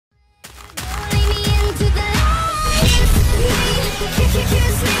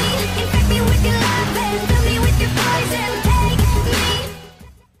Hey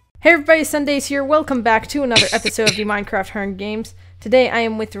everybody, Sundaze here. Welcome back to another episode of the Minecraft Hunger Games. Today I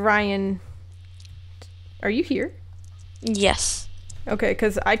am with Ryan. Are you here? Yes. Okay,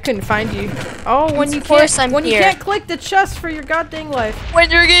 because I couldn't find you. Oh, when you can't click the chest for your goddamn life.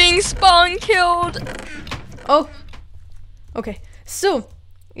 When you're getting spawn killed. Oh. Okay. So,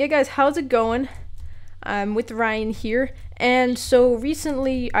 yeah guys, how's it going? I'm with Ryan here. And so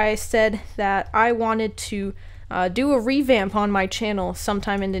recently I said that I wanted to do a revamp on my channel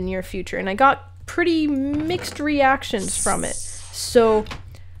sometime in the near future, and I got pretty mixed reactions from it. So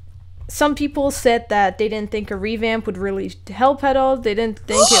some people said that they didn't think a revamp would really help at all. They didn't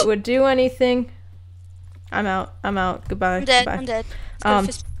think it would do anything. I'm out. Goodbye. I'm dead. Goodbye. I'm dead. Let's go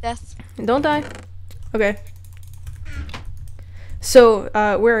fist death. Don't die. Okay. So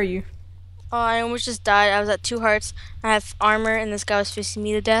where are you? Oh, I almost just died. I was at 2 hearts. I have armor, and this guy was fisting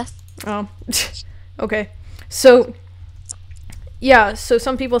me to death. Oh. Okay. So, yeah, so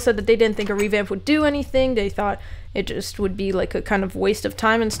some people said that they didn't think a revamp would do anything. They thought it just would be like a kind of waste of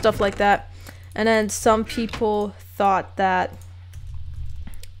time and stuff like that. And then some people thought that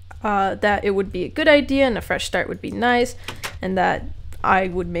that it would be a good idea and a fresh start would be nice, and that I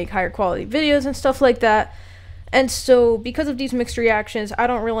would make higher quality videos and stuff like that. And so because of these mixed reactions, I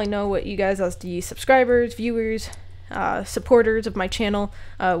don't really know what you guys as the subscribers, viewers, supporters of my channel,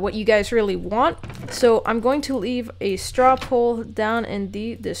 what you guys really want. So I'm going to leave a straw poll down in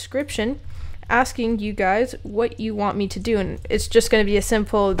the description asking you guys what you want me to do, and it's just going to be a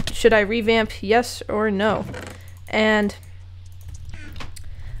simple, should I revamp, yes or no? And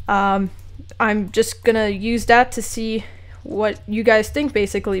I'm just gonna use that to see what you guys think,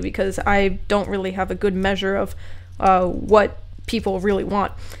 basically, because I don't really have a good measure of what people really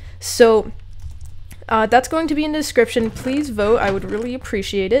want. So that's going to be in the description. Please vote. I would really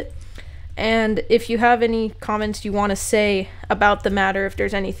appreciate it. And if you have any comments you want to say about the matter, if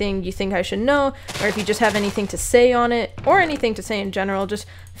there's anything you think I should know, or if you just have anything to say on it, or anything to say in general, just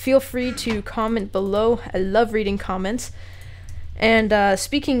feel free to comment below. I love reading comments. And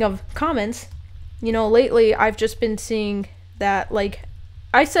speaking of comments, you know, lately I've just been seeing that, like,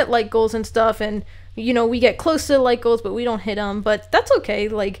 I set like goals and stuff, and, you know, we get close to like goals, but we don't hit them. But that's okay.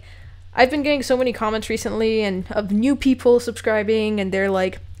 Like, I've been getting so many comments recently and of new people subscribing, and they're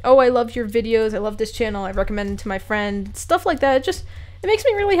like, oh, I love your videos, I love this channel, I recommend it to my friend, stuff like that. It makes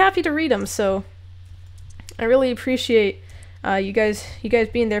me really happy to read them. So I really appreciate you guys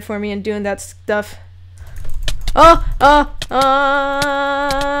being there for me and doing that stuff.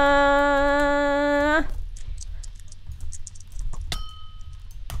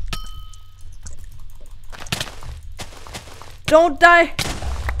 Don't die.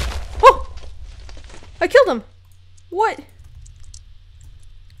 Oh, I killed him. What?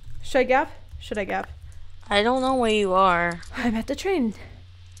 Should I gap? Should I gap? I don't know where you are. I'm at the train.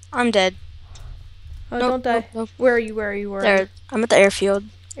 I'm dead. Oh, don't die. Nope. Where are you? Where are you? Where are There. you? I'm at the airfield.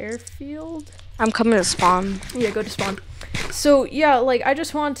 Airfield? I'm coming to spawn. Yeah, go to spawn. So, yeah, like, I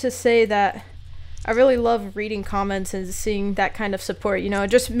just want to say that I really love reading comments and seeing that kind of support. You know, it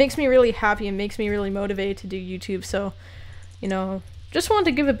just makes me really happy and makes me really motivated to do YouTube. So, you know, just wanted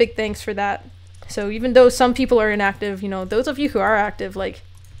to give a big thanks for that. So even though some people are inactive, you know, those of you who are active, like,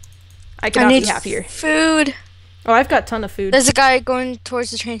 I cannot be happier. Food. Oh, I've got a ton of food. There's a guy going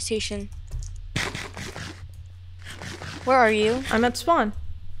towards the train station. Where are you? I'm at spawn.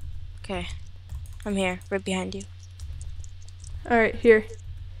 Okay. I'm here, right behind you. Alright, here.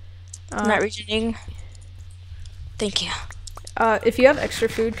 I'm not regening. Thank you. If you have extra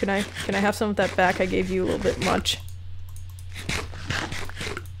food, can I have some of that back? I gave you a little bit much.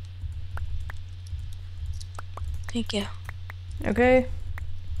 Thank you. Okay.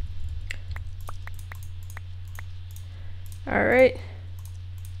 Alright.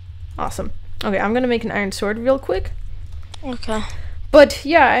 Awesome. Okay, I'm gonna make an iron sword real quick. Okay. But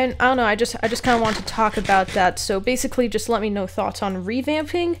yeah, I don't know, I just kind of want to talk about that. So basically, just let me know thoughts on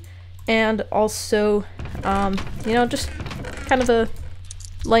revamping, and also, you know, just kind of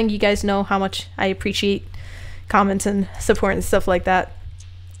letting you guys know how much I appreciate comments and support and stuff like that.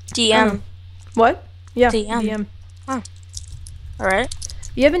 DM. What? Yeah, DM. DM. Oh. Alright.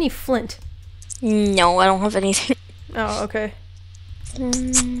 Do you have any flint? No, I don't have anything. Oh, okay.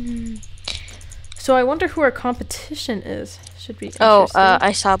 So I wonder who our competition is. Should be interesting.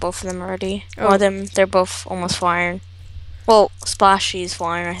 I saw both of them already. Oh. One of them, they're both almost full iron. Well, Splashy's full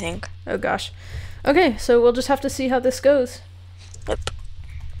iron, I think. Oh gosh. Okay, so we'll just have to see how this goes. Yep.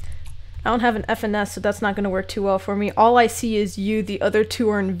 I don't have an FNS, so that's not going to work too well for me. All I see is you. The other two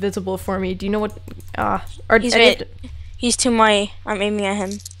are invisible for me. Do you know what? He's to my. I'm aiming at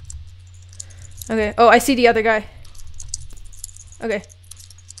him. Okay. Oh, I see the other guy. Okay.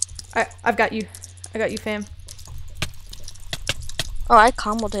 I've got you. I got you, fam. Oh, I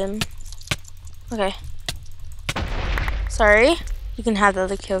comboed him. Okay. Sorry. You can have the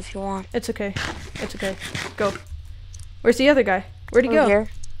other kill if you want. It's okay. It's okay. Go. Where's the other guy? Where'd he go? Here.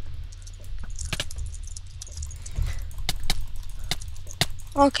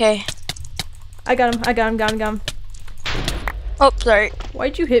 Okay. I got him. I got him. Got him. Got him. Oh, sorry.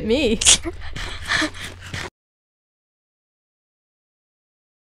 Why'd you hit me?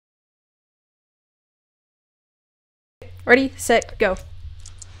 Ready, set, go.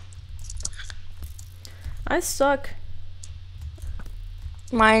 I suck.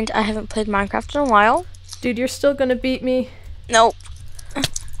 Mind, I haven't played Minecraft in a while. Dude, you're still gonna beat me. Nope.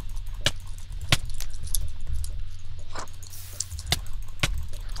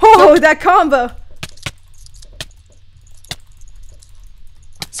 Oh, that combo!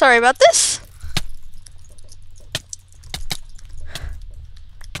 Sorry about this.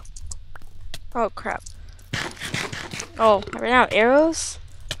 Oh, crap. Oh, I ran out of arrows?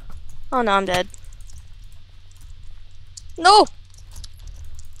 Oh, no, I'm dead. No!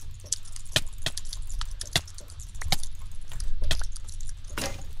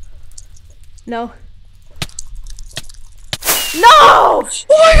 No. No! Oh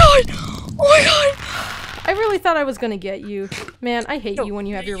my god! Oh my god! I really thought I was gonna get you. Man, I hate you when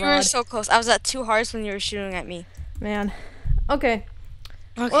you have your You rod. were so close. I was at 2 hearts when you were shooting at me. Man. Okay.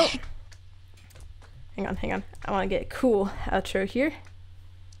 Okay. Well, hang on, hang on. I want to get a cool outro here.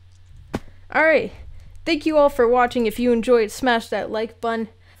 Alright. Thank you all for watching. If you enjoyed, smash that like button.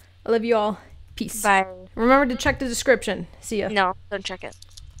 I love you all. Peace. Bye. Remember to check the description. See ya. No, don't check it.